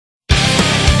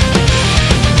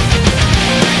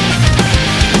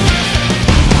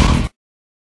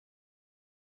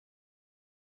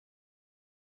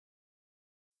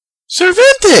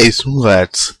Cerventes!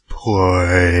 Let's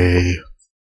play.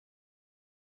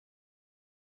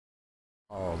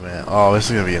 Oh man, oh this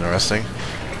is gonna be interesting.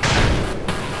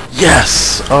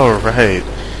 Yes! Alright.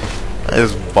 That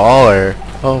is baller.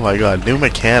 Oh my god, new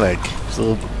mechanic. It's a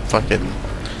little fucking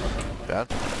bad.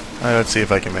 Alright, let's see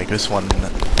if I can make this one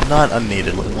not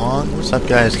unneededly long. What's up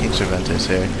guys, King Cerventes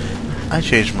here. I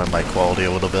changed my mic quality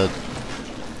a little bit.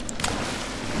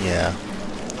 Yeah.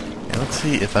 Let's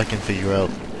see if I can figure out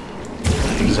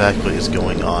what exactly is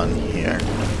going on here.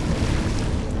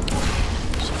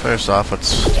 So first off,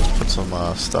 let's put some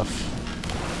stuff.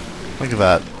 Look at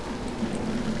that.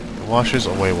 It washes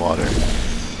away water.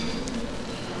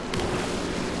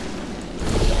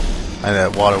 And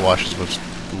that water washes with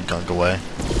gunk away.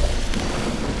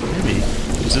 Maybe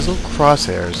use these little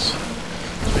crosshairs.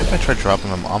 Maybe if I try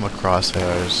dropping them on the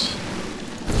crosshairs.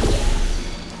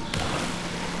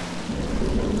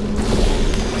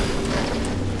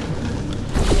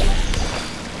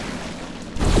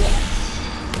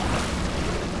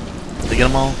 Did I get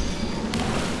them all?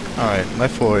 Alright, my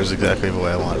floor is exactly the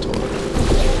way I want it to look.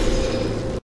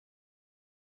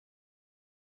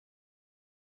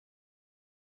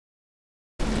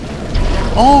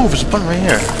 Oh, there's a button right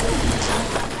here.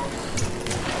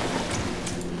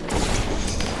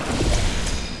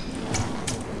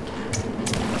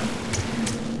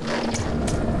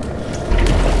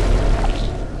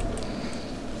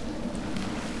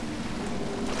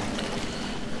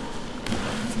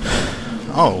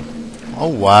 Oh. Oh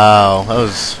wow, that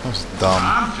was dumb.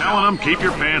 I'm telling them, keep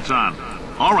your pants on.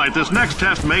 Alright, this next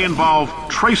test may involve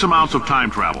trace amounts of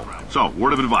time travel. So,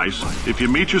 word of advice, if you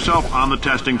meet yourself on the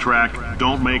testing track,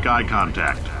 don't make eye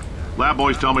contact. Lab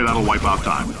boys tell me that'll wipe out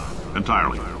time.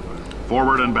 Entirely.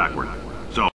 Forward and backward.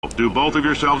 So, do both of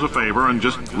yourselves a favor and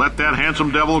just let that handsome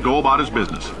devil go about his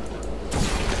business.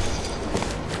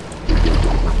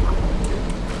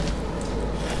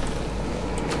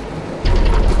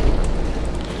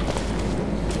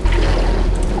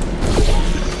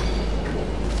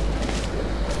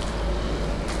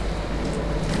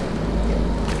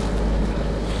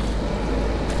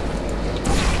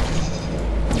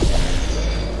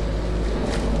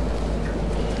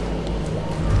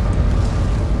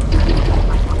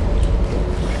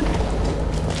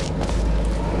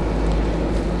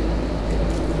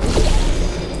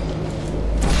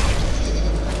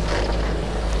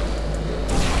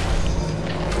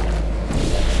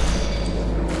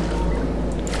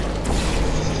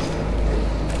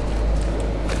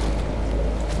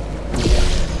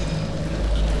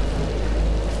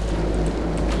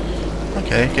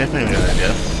 Okay, give me a good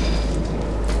idea.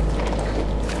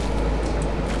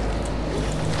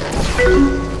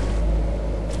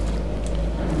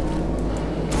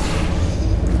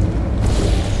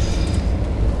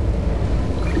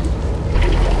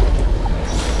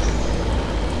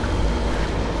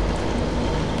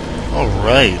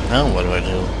 Alright, now what do I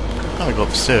do? I'm gonna go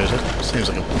upstairs. That seems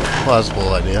like a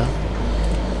plausible idea.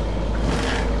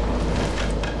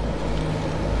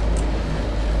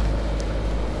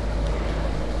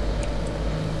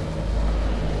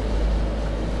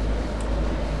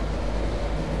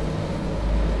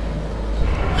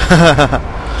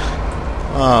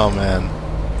 Oh man.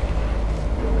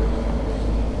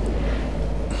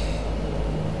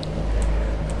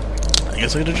 I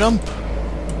guess I gotta jump.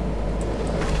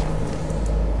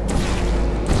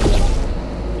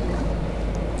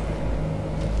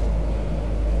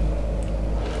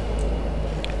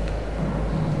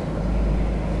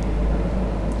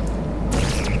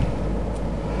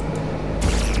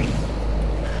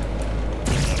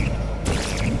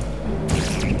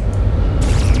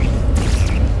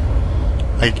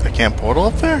 I can't portal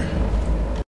up there?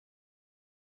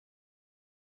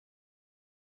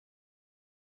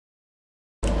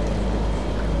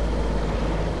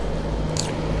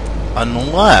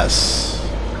 Unless...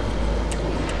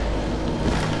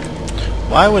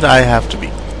 Why would I have to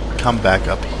come back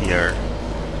up here?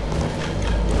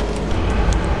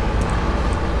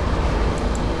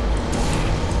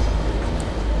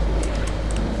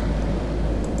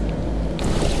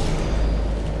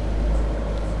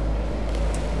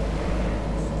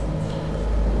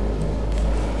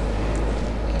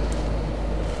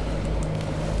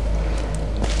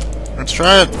 Let's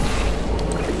try it.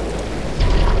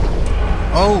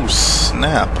 Oh,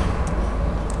 snap.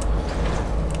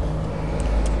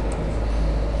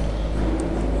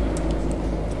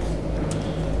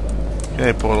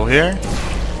 Okay, portal here.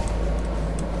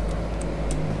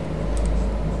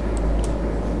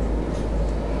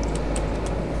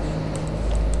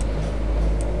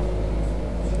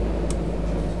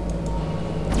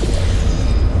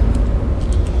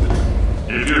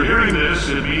 If you're hearing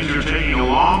it means you're taking a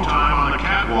long time on the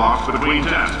catwalks between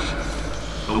tests.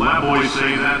 The lab boys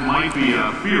say that might be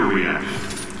a fear reaction.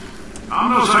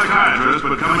 I'm no psychiatrist,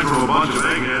 but coming from a bunch of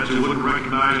eggheads who wouldn't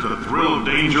recognize the thrill of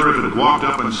danger if it had walked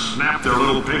up and snapped their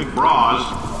little pink bras,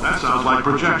 that sounds like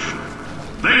projection.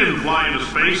 They didn't fly into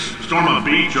space, storm a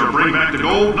beach, or bring back the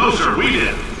gold. No, sir, we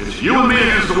did. It's you and me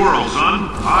against the world,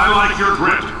 son. I like your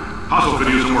grit. Hustle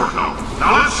could use some work, though.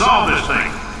 Now let's solve this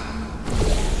thing.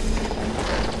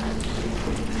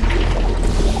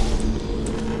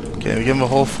 Okay, we give him a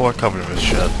whole floor covered with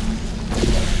shit.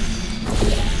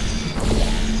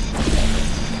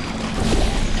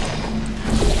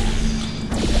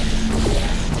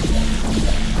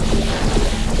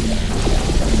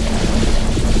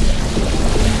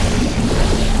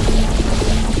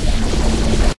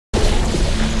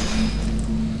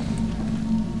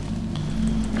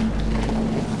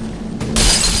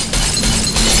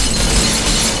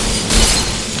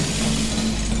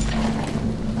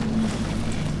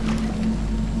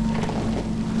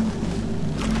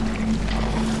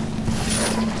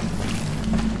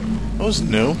 That was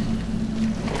new.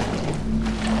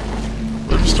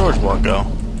 Where'd the storage block go?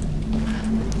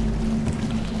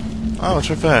 Oh, it's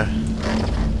right there.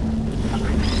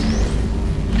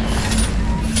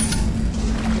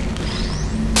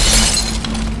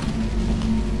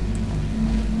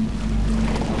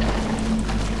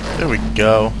 There we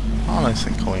go. All nice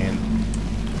and clean.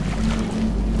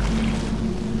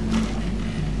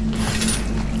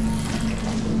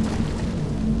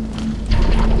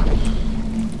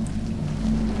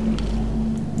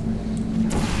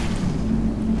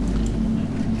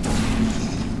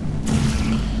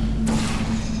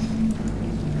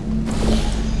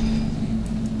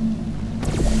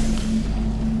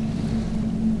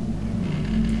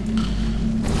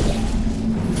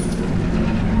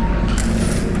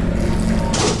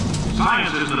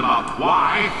 Isn't about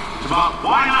why, it's about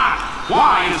why not.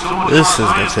 Why is so much This is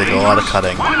going going to to take a lot of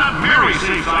cutting. Why not marry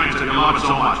save science that you love it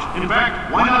so much? In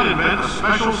fact, why not invent a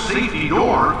special safety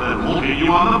door that won't hit you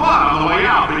on the butt on the way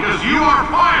out because you are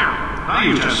fired? Now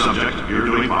you test subject, you're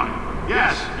doing fine.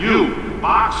 Yes, you,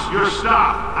 box your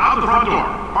stuff, out the front door,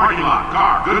 parking lot,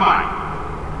 car, goodbye.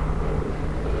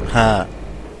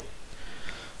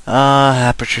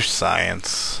 Aperture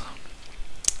Science.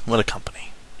 What a company.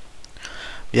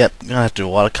 Yep, I'm gonna have to do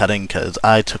a lot of cutting because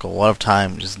I took a lot of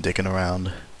time just dicking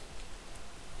around.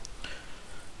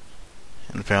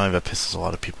 And apparently that pisses a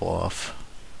lot of people off.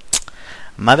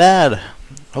 My bad!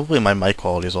 Hopefully my mic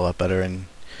quality is a lot better and,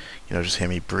 you know, just hear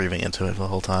me breathing into it the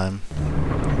whole time.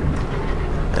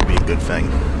 That'd be a good thing.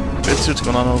 Good suit's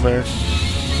going on over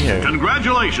here.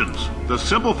 Congratulations! The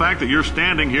simple fact that you're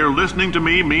standing here listening to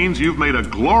me means you've made a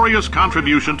glorious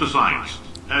contribution to science.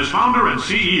 As founder and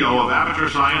CEO of Aperture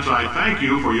Science, I thank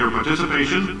you for your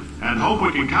participation and hope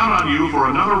we can count on you for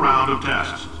another round of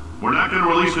tests. We're not going to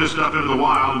release this stuff into the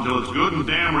wild until it's good and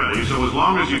damn ready, so as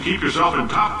long as you keep yourself in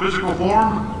top physical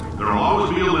form, there'll always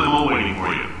be a limo waiting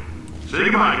for you. Say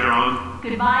goodbye, Carolyn.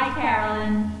 Goodbye,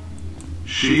 Carolyn.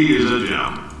 She is a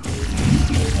gem.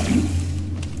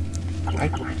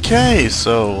 Okay,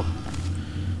 so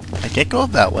I can't go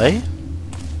up that way.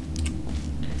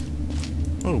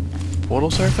 Oh, portal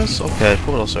surface? Okay,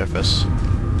 portal surface.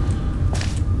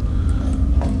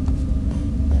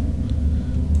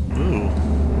 Ooh.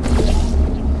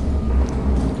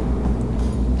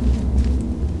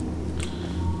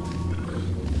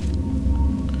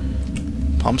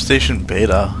 Pump station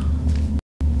beta.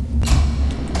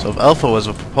 So if alpha was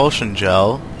a propulsion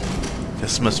gel,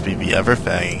 this must be the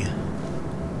everything.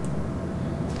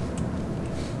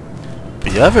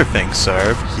 The everything,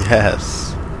 Cerv?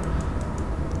 Yes.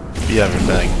 The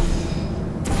everything.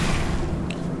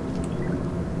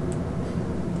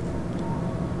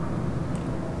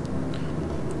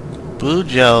 Blue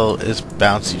gel is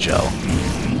bouncy gel.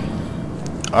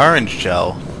 Orange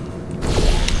gel.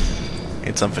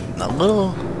 It's something a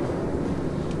little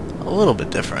bit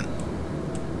different.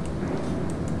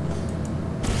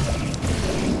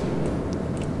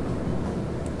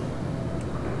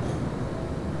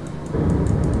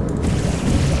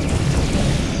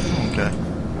 Okay.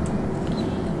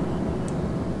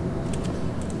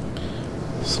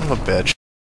 Son of a bitch.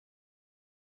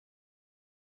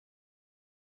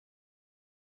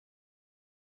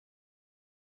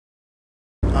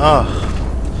 Ugh.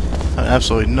 I have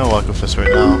absolutely no luck with this right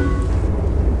now.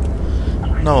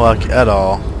 No luck at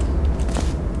all.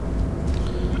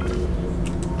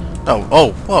 Oh,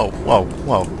 oh, whoa, whoa,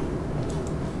 whoa.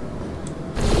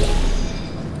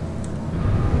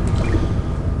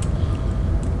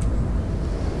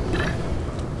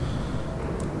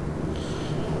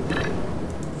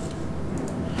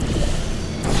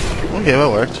 Okay,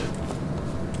 that worked.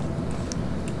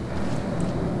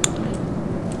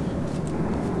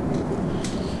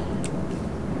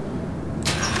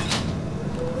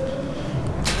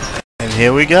 And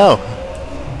here we go.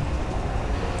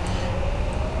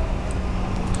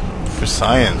 For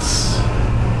science.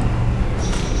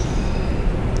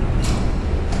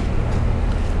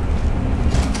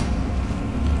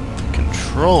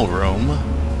 Control room?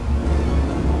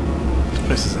 This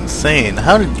place is insane.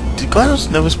 How did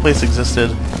GLaDOS know this place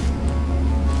existed?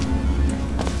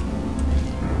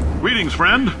 Greetings,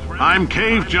 friend. I'm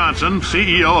Cave Johnson,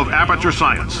 CEO of Aperture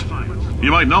Science.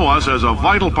 You might know us as a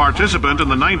vital participant in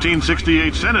the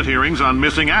 1968 Senate hearings on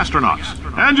missing astronauts.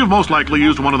 And you've most likely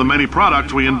used one of the many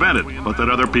products we invented, but that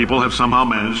other people have somehow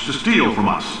managed to steal from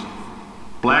us.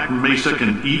 Black Mesa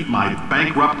can eat my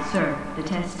bankrupt... Sir, the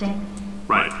testing?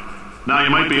 Right. Now you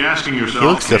might be asking He yourself,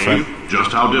 looks different.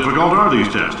 just how difficult are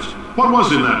these tests? What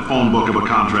was in that phone book of a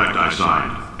contract I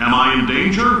signed? Am I in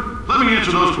danger? Let me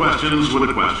answer those questions with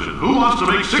a question. Who wants to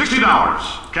make $60?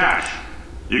 Cash.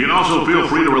 You can also feel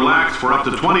free to relax for up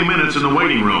to 20 minutes in the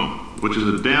waiting room, which is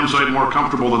a damn sight more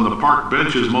comfortable than the park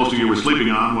benches most of you were sleeping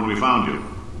on when we found you.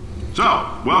 So,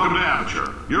 welcome to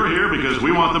Aperture. You're here because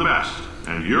we want the best,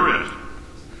 and you're it.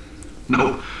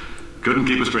 Nope. Couldn't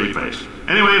keep a straight face.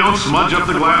 Anyway, don't smudge up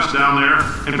the glass down there.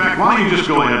 In fact, why don't you just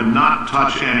go ahead and not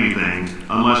touch anything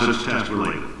unless it's test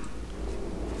related?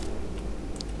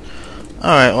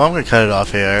 Alright, well I'm gonna cut it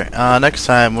off here. Next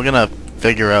time we're gonna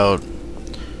figure out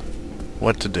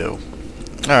what to do.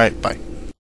 Alright, bye.